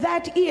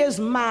That is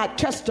my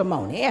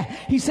testimony.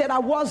 He said, I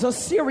was a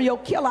serial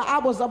killer. I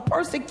was a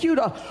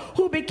persecutor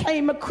who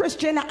became a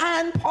Christian.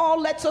 And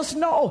Paul lets us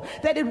know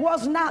that it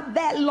was not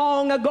that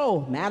long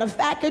ago. Matter of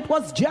fact, it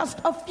was just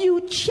a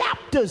few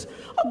chapters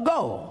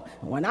ago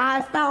when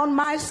I found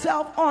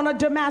myself on a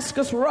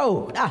Damascus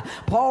road.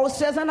 Paul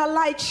says, and a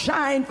light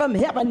shined from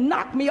heaven,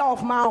 knocked me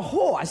off my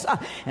horse.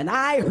 And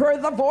I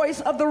heard the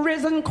voice of the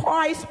risen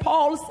Christ.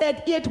 Paul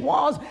said it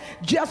was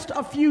just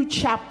a few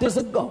chapters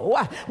ago.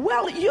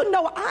 Well, you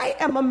know, I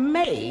am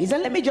amazed,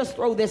 and let me just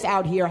throw this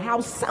out here,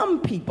 how some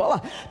people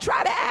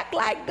try to act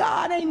like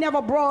God ain't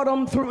never brought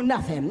them through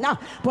nothing. Now,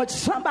 but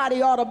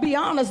somebody ought to be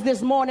honest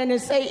this morning and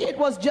say it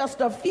was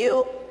just a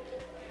few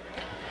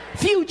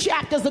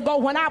chapters ago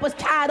when I was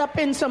tied up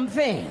in some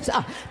things.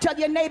 Tell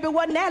your neighbor it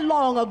wasn't that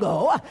long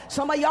ago.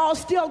 Some of y'all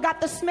still got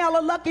the smell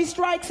of Lucky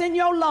Strikes in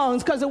your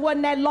lungs because it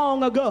wasn't that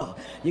long ago.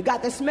 You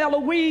got the smell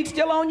of weed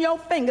still on your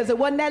fingers. It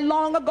wasn't that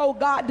long ago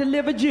God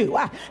delivered you.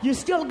 You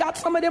still got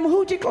some of them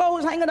hoochie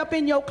clothes hanging up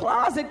in your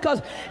closet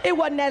because it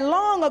wasn't that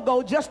long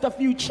ago, just a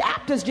few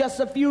chapters, just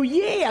a few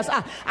years.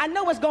 I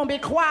know it's going to be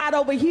quiet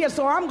over here,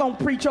 so I'm going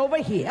to preach over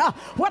here.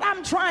 What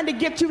I'm trying to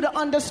get you to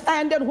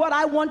understand and what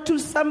I want to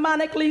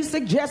sermonically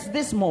suggest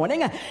this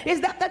morning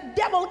is that the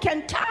devil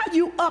can tie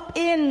you up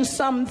in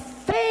some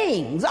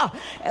things.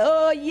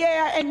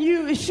 Yeah, and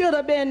you should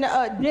have been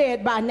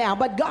dead by now,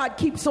 but God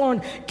keeps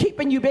on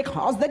keeping you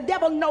because the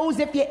devil knows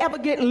if you ever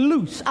get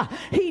loose,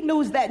 he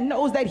knows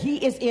that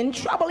he is in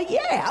trouble.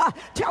 Yeah,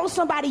 tell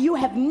somebody you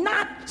have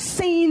not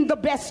seen the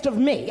best of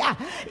me.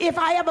 If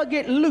I ever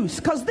get loose,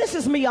 because this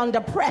is me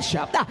under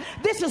pressure.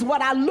 This is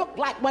what I look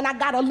like when I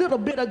got a little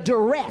bit of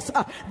duress.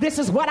 This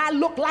is what I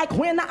look like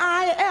when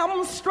I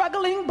am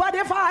struggling. But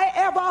if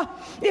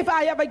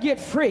I ever get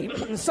free,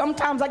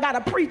 sometimes I gotta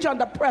preach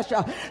under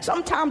pressure.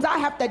 Sometimes I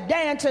have to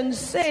dance and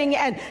sing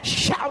and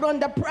shout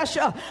under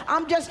pressure.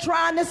 I'm just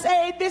trying to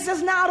say this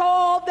is not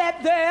all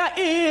that there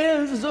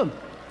is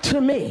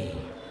to me.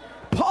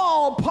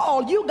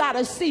 Paul, you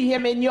gotta see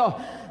him in your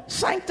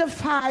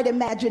sanctified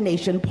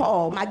imagination.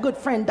 Paul, my good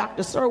friend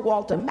Dr. Sir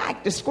Walter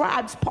Mack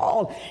describes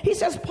Paul. He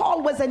says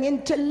Paul was an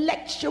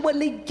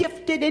intellectually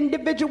gifted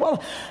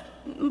individual,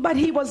 but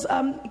he was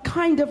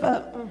kind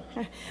of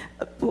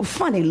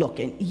funny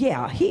looking.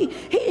 Yeah,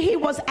 he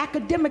was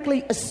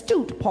academically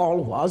astute,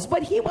 Paul was,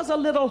 but he was a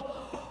little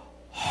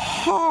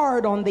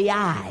hard on the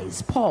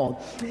eyes,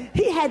 Paul.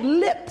 He had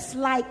lips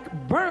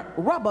like burnt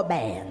rubber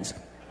bands.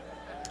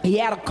 He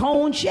had a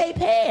cone-shaped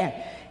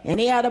hair, and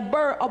he had a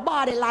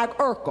body like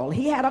Urkel.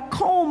 He had a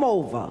comb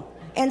over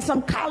and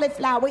some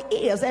cauliflower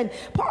ears. And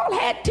Paul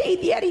had teeth.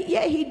 Yeah,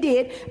 he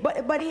did.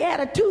 But he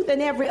had a tooth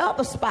in every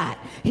other spot.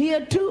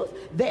 Here a tooth,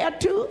 there a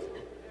tooth,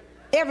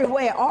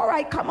 everywhere. All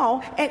right, come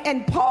on.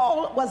 And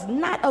Paul was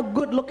not a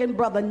good-looking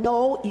brother.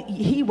 No,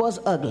 he was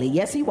ugly.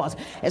 Yes, he was.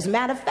 As a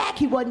matter of fact,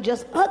 he wasn't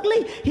just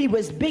ugly. He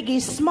was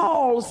Biggie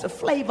Smalls,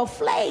 Flavor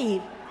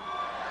Flav.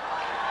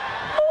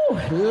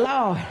 Oh,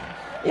 Lord.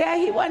 Yeah,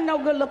 he wasn't no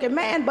good-looking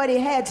man, but he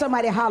had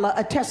somebody holler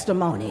a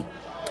testimony.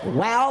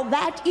 Well,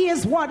 that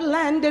is what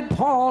landed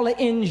Paul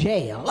in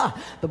jail.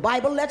 The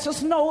Bible lets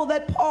us know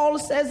that Paul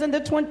says in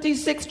the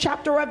 26th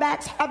chapter of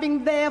Acts,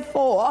 having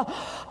therefore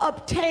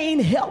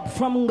obtained help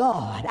from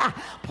God.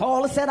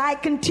 Paul said, I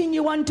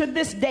continue unto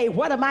this day.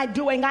 What am I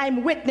doing?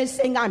 I'm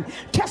witnessing, I'm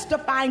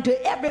testifying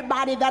to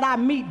everybody that I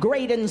meet,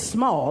 great and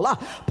small.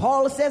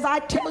 Paul says, I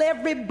tell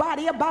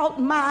everybody about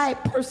my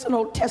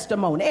personal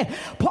testimony.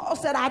 Paul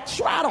said, I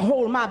try to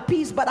hold my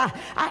peace, but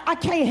I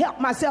can't help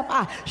myself.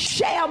 I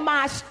share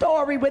my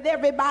story with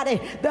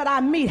everybody that I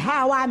meet,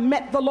 how I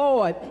met the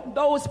Lord.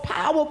 Those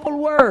powerful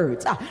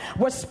words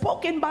were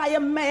spoken by a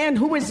man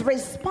who is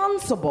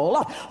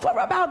responsible for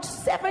about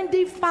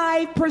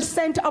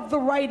 75% of the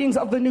writings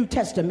of the New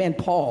Testament,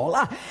 Paul.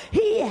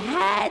 He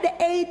had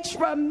a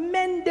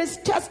tremendous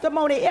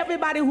testimony.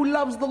 Everybody who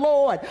loves the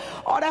Lord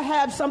ought to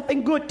have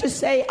something good to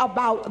say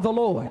about the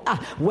Lord.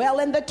 Well,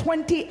 in the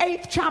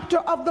 28th chapter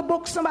of the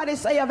book, somebody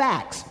say of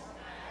Acts,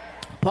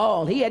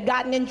 Paul, he had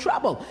gotten in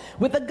trouble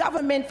with the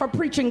government for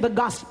preaching the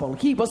gospel.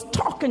 He was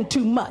talking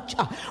too much,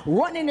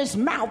 running his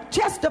mouth,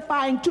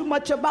 testifying too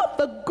much about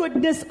the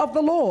goodness of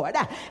the Lord.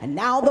 And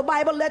now the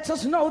Bible lets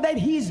us know that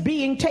he's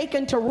being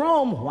taken to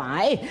Rome.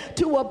 Why?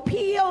 To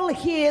appeal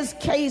his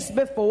case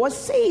before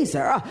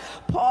Caesar.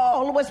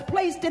 Paul was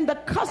placed in the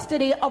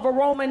custody of a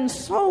Roman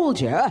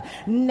soldier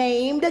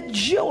named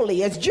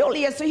Julius.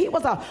 Julius, he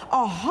was a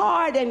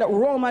hardened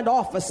Roman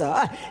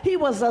officer. He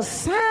was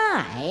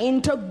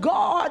assigned to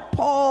guard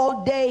Paul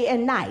all day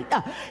and night.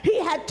 He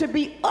had to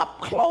be up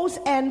close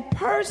and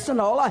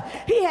personal.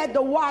 He had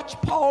to watch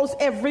Paul's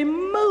every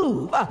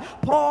move.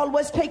 Paul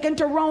was taken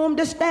to Rome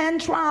to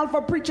stand trial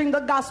for preaching the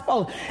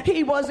gospel.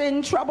 He was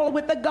in trouble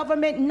with the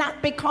government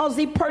not because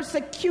he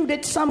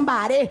persecuted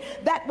somebody.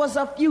 That was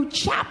a few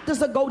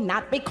chapters ago.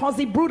 Not because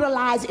he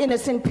brutalized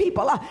innocent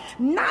people.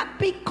 Not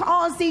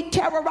because he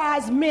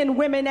terrorized men,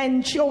 women,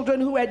 and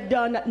children who had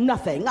done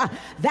nothing.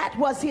 That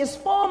was his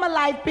former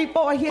life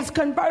before his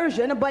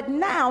conversion. But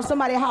now,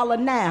 somebody holler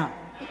now.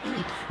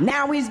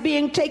 Now he's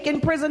being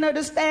taken prisoner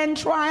to stand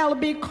trial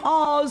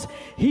because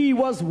he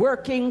was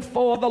working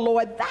for the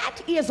Lord.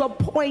 That is a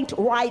point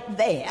right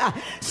there.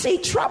 See,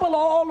 trouble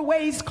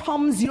always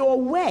comes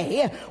your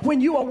way when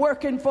you are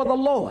working for the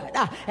Lord.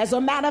 As a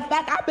matter of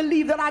fact, I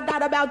believe that I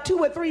got about 2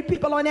 or 3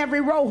 people on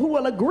every row who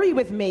will agree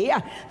with me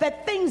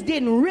that things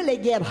didn't really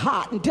get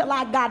hot until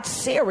I got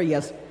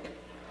serious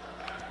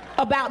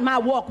about my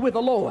walk with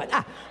the Lord.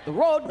 The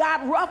road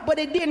got rough, but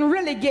it didn't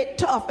really get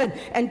tough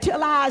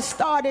until I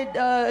started,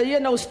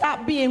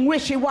 stop being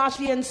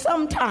wishy-washy. And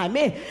sometime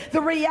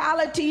the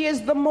reality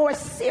is, the more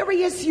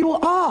serious you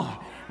are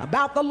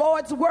about the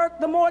Lord's work,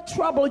 the more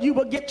trouble you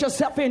will get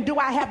yourself in. Do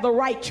I have the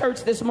right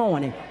church this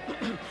morning?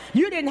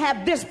 You didn't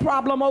have this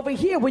problem over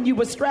here when you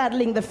were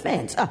straddling the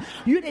fence.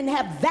 You didn't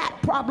have that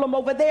problem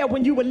over there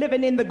when you were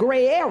living in the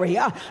gray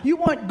area. You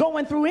weren't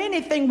going through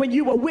anything when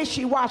you were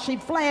wishy-washy,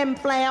 flam,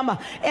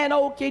 and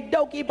okie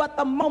dokie. But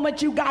the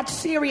moment you got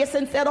serious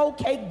and said,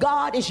 okay,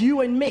 God, it's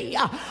you and me.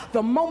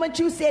 The moment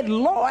you said,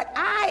 Lord,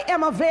 I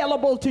am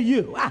available to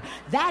you.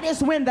 That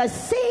is when the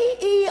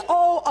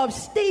CEO of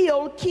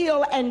Steal,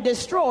 Kill, and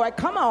Destroy,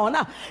 come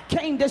on,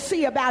 came to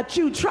see about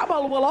you.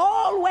 Trouble will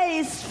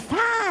always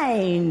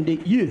find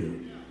you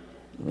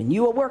when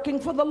you are working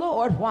for the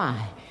Lord.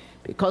 Why?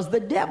 Because the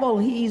devil,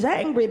 he's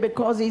angry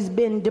because he's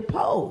been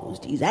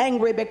deposed. He's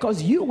angry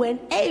because you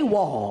went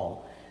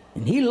AWOL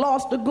and he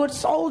lost a good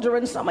soldier,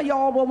 and some of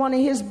y'all were one of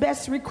his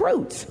best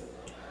recruits.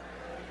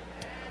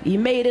 He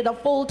made it a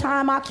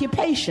full-time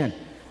occupation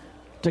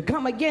to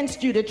come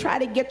against you, to try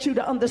to get you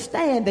to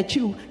understand that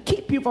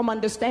keep you from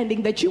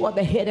understanding that you are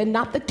the head and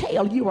not the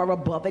tail. You are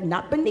above and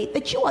not beneath,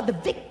 that you are the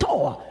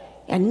victor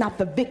and not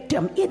the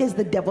victim. It is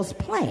the devil's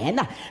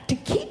plan to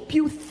keep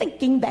you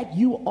thinking that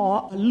you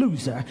are a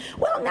loser.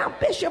 Well, now,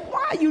 Bishop,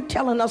 why are you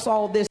telling us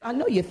all this? I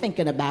know you're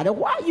thinking about it.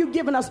 Why are you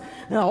giving us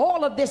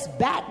all of this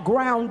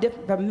background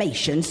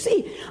information?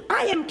 See,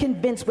 I am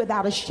convinced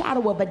without a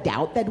shadow of a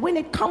doubt that when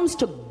it comes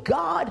to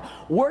God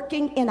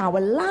working in our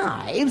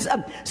lives,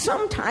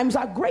 sometimes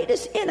our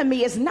greatest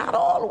enemy is not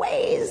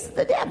always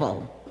the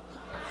devil.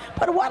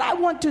 But what I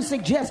want to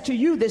suggest to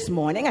you this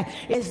morning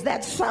is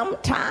that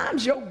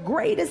sometimes your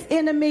greatest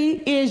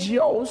enemy is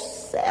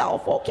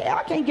yourself. Okay,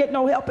 I can't get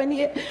no help in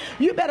here.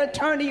 You better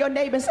turn to your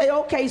neighbor and say,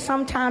 okay,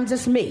 sometimes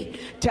it's me.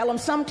 Tell them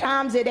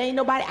sometimes it ain't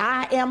nobody.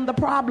 I am the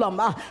problem.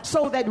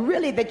 So that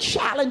really the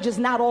challenge is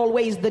not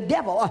always the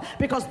devil,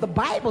 because the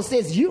Bible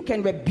says you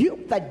can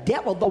rebuke the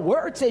devil. The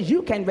word says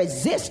you can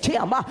resist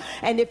him.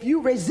 And if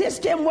you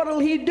resist him, what will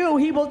he do?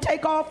 He will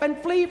take off and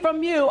flee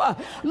from you.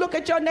 Look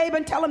at your neighbor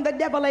and tell him the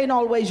devil ain't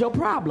always your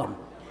problem.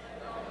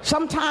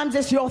 Sometimes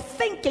it's your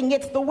thinking.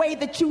 It's the way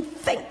that you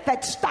think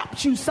that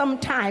stops you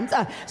sometimes.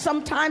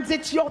 Sometimes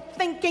it's your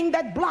thinking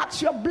that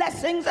blocks your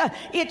blessings.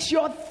 It's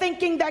your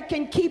thinking that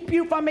can keep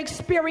you from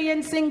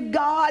experiencing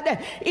God.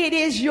 It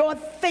is your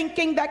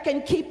thinking that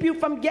can keep you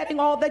from getting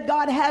all that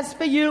God has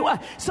for you.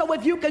 So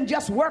if you can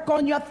just work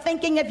on your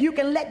thinking, if you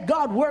can let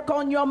God work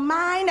on your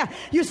mind.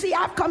 You see,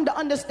 I've come to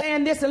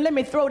understand this, and let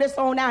me throw this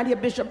on out here,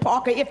 Bishop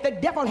Parker. If the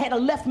devil had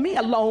left me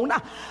alone,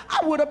 I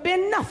would have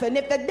been nothing.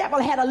 If the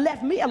devil had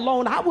left me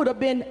alone, I would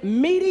have been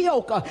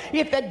mediocre.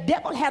 If the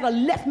devil had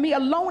left me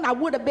alone, I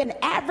would have been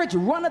average,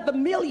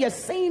 run-of-the-mill. You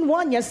seen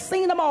one, you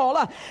seen them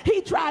all.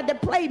 He tried to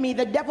play me.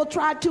 The devil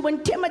tried to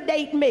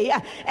intimidate me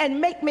and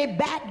make me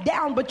back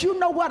down. But you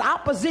know what?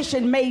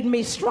 Opposition made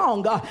me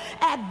stronger.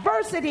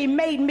 Adversity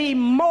made me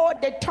more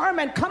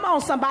determined. Come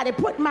on, somebody,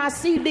 put my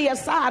CD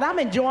aside. I'm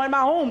enjoying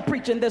my own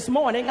preaching this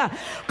morning.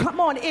 Come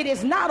on, it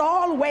is not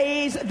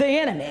always the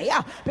enemy,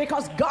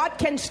 because God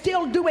can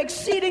still do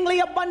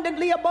exceedingly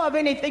abundantly above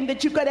anything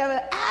that you could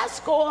ever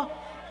ask or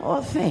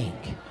think,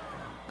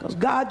 because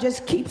God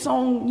just keeps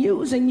on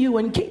using you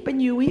and keeping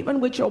you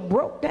even with your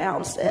broke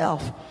down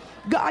self.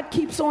 God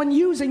keeps on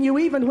using you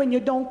even when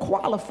you don't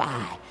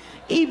qualify,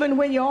 even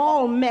when you're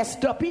all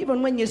messed up,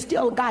 even when you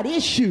still got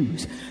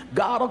issues.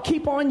 God will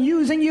keep on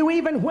using you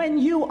even when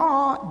you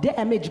are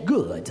damaged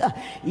goods,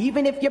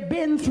 even if you've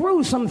been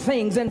through some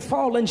things and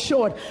fallen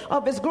short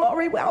of his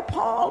glory. Well,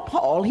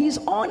 Paul, he's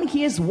on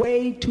his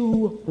way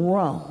to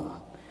Rome.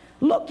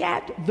 Look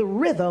at the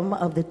rhythm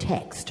of the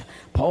text.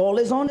 Paul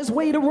is on his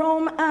way to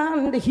Rome,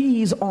 and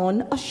he's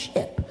on a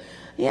ship.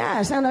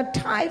 Yes, and a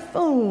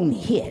typhoon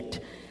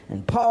hit.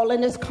 And Paul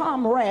and his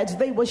comrades,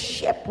 they were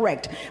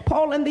shipwrecked.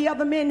 Paul and the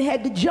other men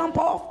had to jump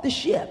off the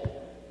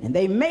ship, and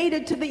they made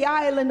it to the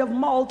island of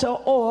Malta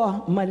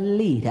or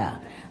Melita.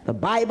 The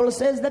Bible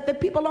says that the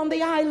people on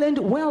the island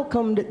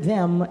welcomed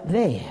them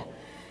there.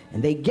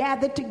 And they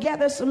gathered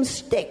together some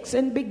sticks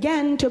and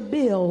began to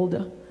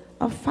build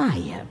a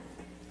fire.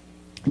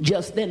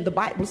 Just then, the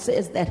Bible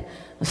says that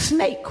a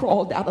snake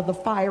crawled out of the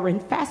fire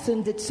and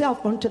fastened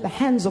itself onto the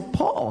hands of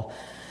Paul.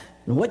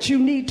 What you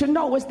need to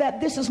know is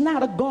that this is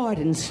not a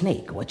garden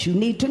snake. What you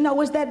need to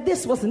know is that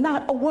this was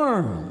not a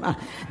worm.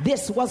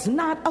 This was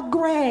not a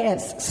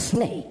grass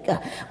snake.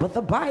 But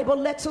the Bible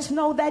lets us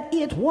know that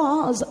it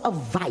was a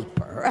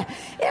viper.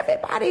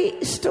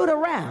 Everybody stood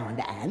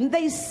around and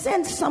they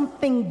sensed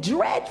something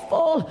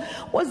dreadful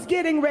was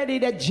getting ready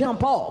to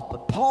jump off.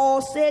 But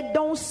Paul said,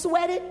 don't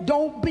sweat it.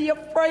 Don't be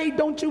afraid.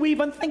 Don't you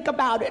even think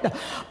about it.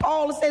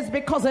 Paul says,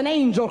 because an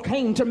angel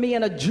came to me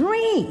in a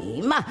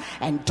dream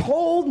and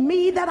told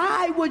me that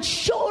I would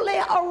surely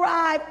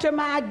arrive to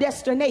my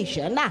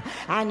destination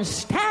and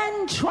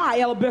stand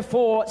trial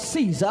before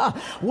Caesar.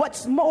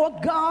 What's more,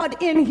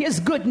 God in his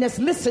goodness,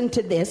 listen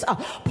to this.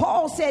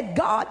 Paul said,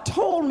 God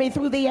told me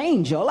through the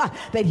angel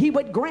that he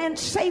would grant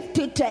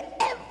safety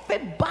to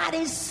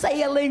everybody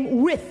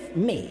sailing with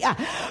me.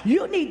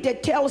 You need to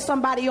tell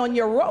somebody on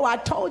your row, I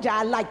told you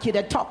I'd like you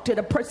to talk to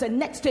the person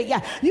next to you.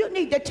 You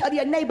need to tell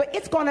your neighbor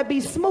it's going to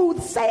be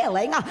smooth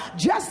sailing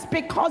just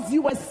because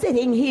you are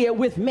sitting here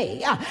with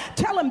me.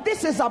 Tell them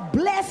this is a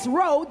blessed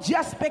road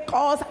just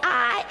because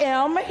I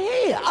am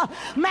here.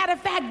 Matter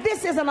of fact,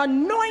 this is an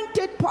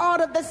anointed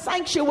part of the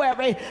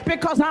sanctuary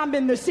because I'm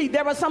in the seat.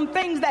 There are some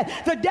things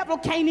that the devil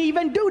can't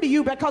even do to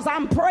you because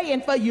I'm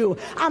praying for you.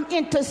 I'm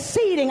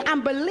interceding.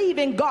 I'm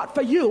believing God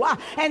for you.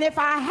 And if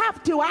I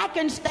have to, I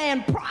can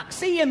stand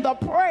proxy in the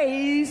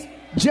praise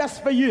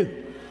just for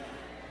you.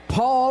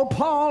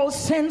 Paul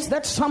sensed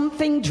that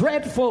something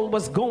dreadful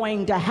was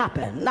going to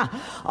happen.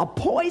 A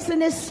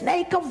poisonous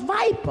snake, a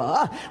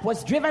viper,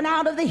 was driven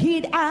out of the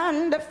heat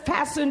and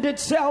fastened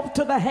itself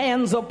to the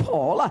hands of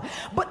Paul.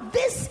 But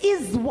this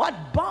is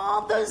what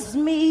bothers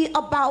me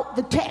about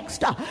the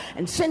text.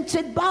 And since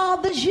it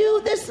bothers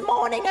you this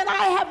morning and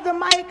I have the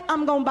mic,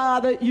 I'm going to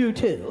bother you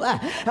too.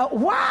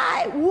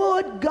 Why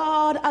would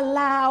God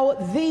allow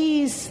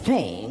these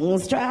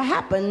things to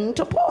happen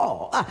to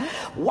Paul?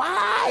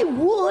 Why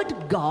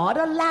would God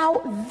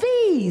allow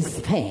these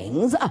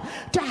things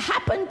to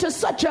happen to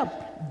such a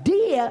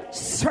dear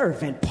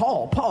servant?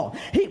 Paul,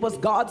 he was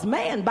God's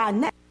man by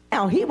now.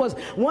 He was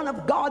one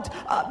of God's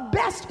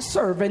best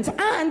servants,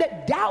 and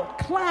doubt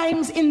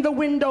climbs in the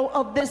window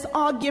of this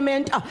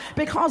argument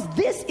because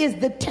this is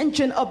the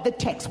tension of the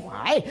text.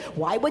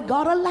 Why would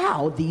God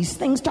allow these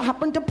things to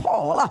happen to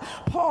Paul?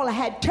 Paul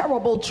had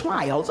terrible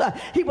trials.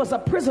 He was a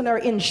prisoner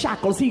in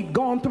shackles. He'd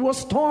gone through a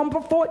storm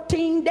for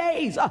 14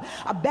 days,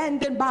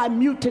 abandoned by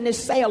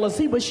mutinous sailors.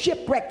 He was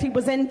shipwrecked. He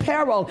was in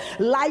peril.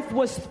 Life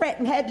was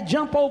threatened. Had to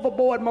jump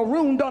overboard,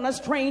 marooned on a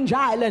strange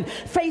island,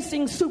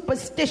 facing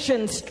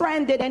superstition,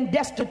 stranded and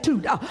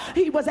destitute.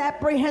 He was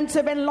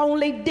apprehensive and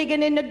lonely,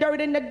 digging in the dirt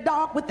in the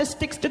dark with the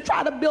sticks to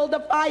try to build a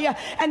fire.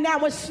 And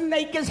now a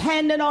snake is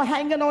hanging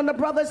on the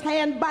brother's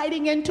hand,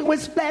 biting into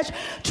his flesh,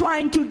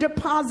 trying to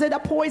deposit a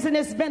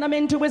poisonous venom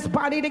into his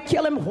body to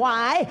kill him.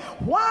 Why,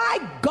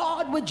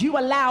 God, would you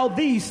allow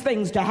these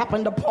things to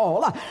happen to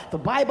Paul? The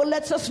Bible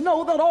lets us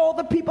know that all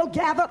the people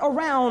gathered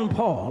around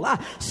Paul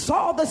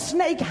saw the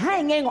snake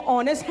hanging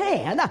on his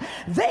hand.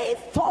 They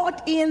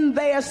thought in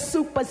their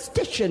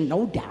superstition,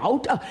 no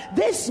doubt,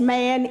 this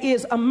man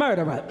is a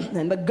murderer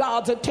and the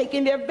gods are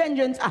taking their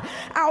vengeance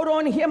out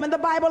on him. And the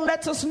Bible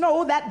lets us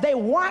know that they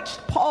watched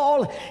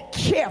Paul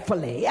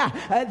carefully.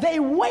 They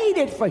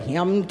waited for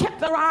him, kept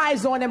their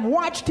eyes on him,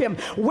 watched him,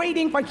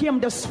 waiting for him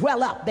to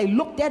swell up. They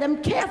looked at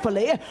him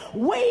carefully,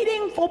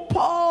 waiting for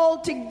Paul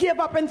to give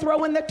up and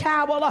throw in the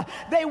towel.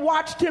 They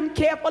watched him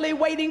carefully,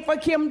 waiting for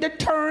him to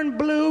turn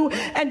blue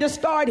and to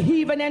start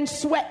heaving and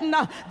sweating.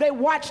 They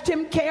watched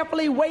him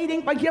carefully,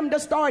 waiting for him to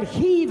start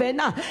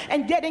heaving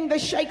and getting the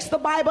shakes. The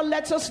Bible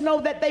lets us know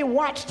that they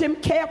watched him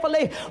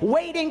carefully,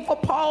 waiting for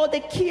Paul to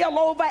keel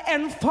over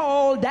and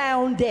fall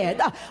down dead.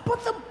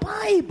 But the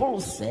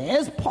Bible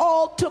says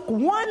Paul took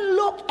one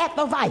look at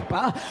the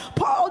viper.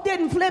 Paul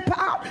didn't flip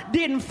out,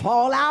 didn't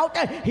fall out.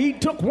 He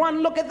took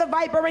one look at the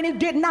viper and he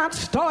did not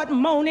start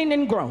moaning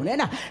and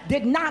groaning,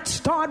 did not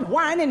start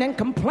whining and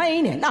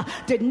complaining,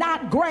 did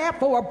not grab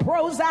for a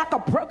Prozac, a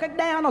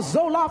Percodan, a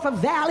Zoloft, a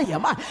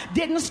Valium,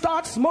 didn't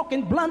start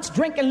smoking blunts,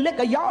 drinking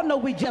liquor. Y'all know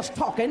we just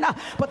talking.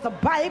 But the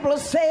Bible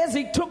says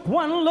he took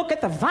one look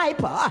at the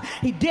viper.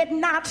 He did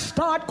not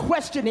start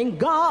questioning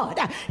God.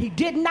 He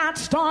did not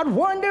start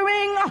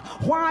wondering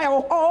why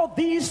are all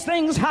these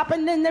things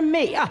happening to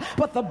me.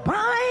 But the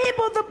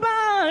Bible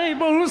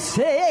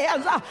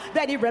says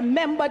that he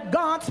remembered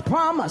God's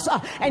promise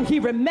and he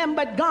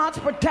remembered God's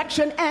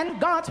protection and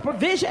God's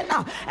provision.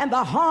 And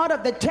the heart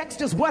of the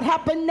text is what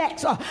happened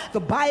next. The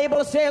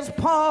Bible says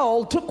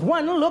Paul took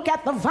one look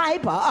at the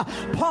viper.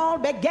 Paul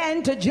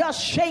began to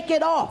just shake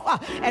it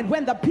off. And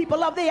when the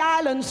people of the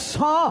island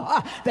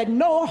saw that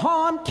no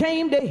harm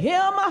came to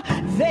him,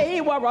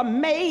 they were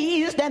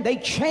amazed and they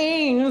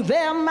changed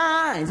their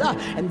minds.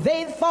 And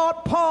they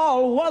thought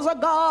Paul was a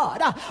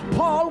god.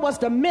 Paul was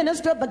to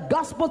minister the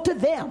gospel to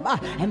them.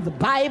 And the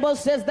Bible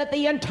says that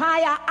the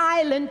entire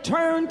island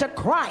turned to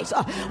Christ.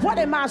 What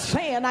am I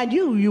saying? I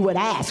knew you would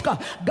ask.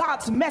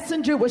 God's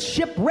messenger was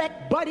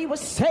shipwrecked, but he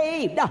was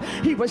saved.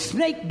 He was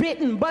snake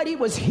bitten, but he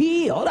was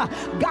healed.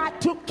 God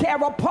took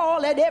care of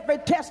Paul at every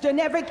test and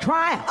every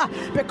trial,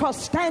 because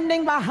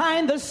standing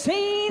behind the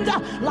scenes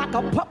like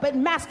a puppet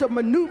master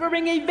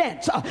maneuvering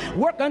events,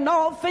 working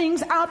all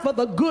things out for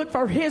the good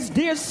for his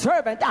dear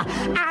servant.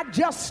 I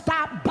just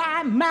stopped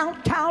by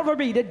Mount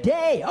Calvary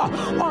today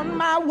on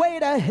my way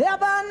to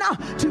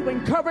heaven to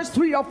encourage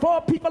 3 or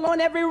 4 people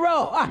on every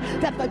row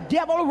that the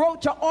devil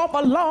wrote you off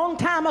a long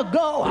time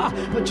ago,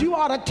 but you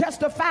ought to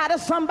testify to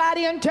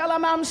somebody and tell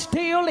them I'm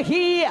still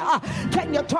here. Can you talk